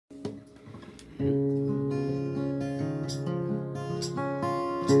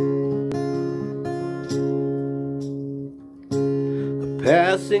A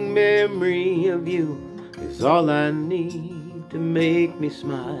passing memory of you is all I need to make me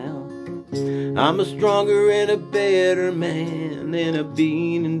smile. I'm a stronger and a better man than I've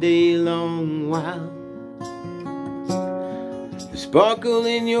been in a long while. The sparkle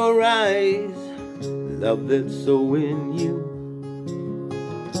in your eyes, love that's so in you.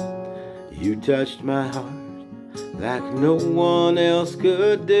 You touched my heart like no one else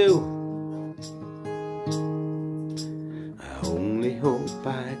could do. I only hope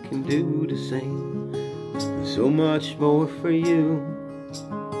I can do the same, so much more for you.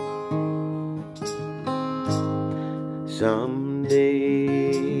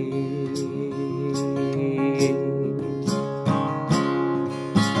 Someday.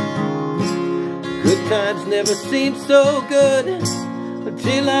 Good times never seemed so good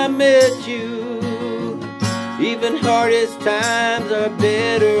until I met you. Even hardest times are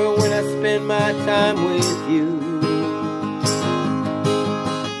better when I spend my time with you.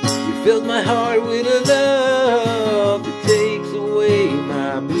 You filled my heart with a love that takes away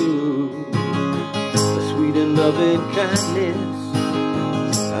my blues. A sweet and loving kindness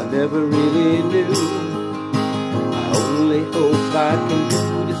I never really knew. I only hope I can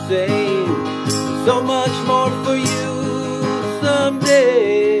do the same, so much more for you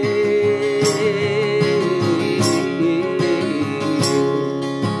someday.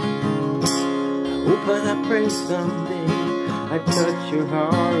 I hope and I pray someday I touch your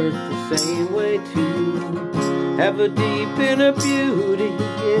heart the same way too. Have a deep inner beauty,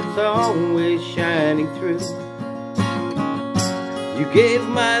 it's always shining through. You gave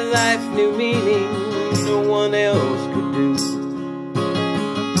my life new meaning no one else could do.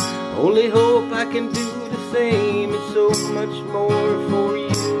 Only hope I can do the same and so much more for you.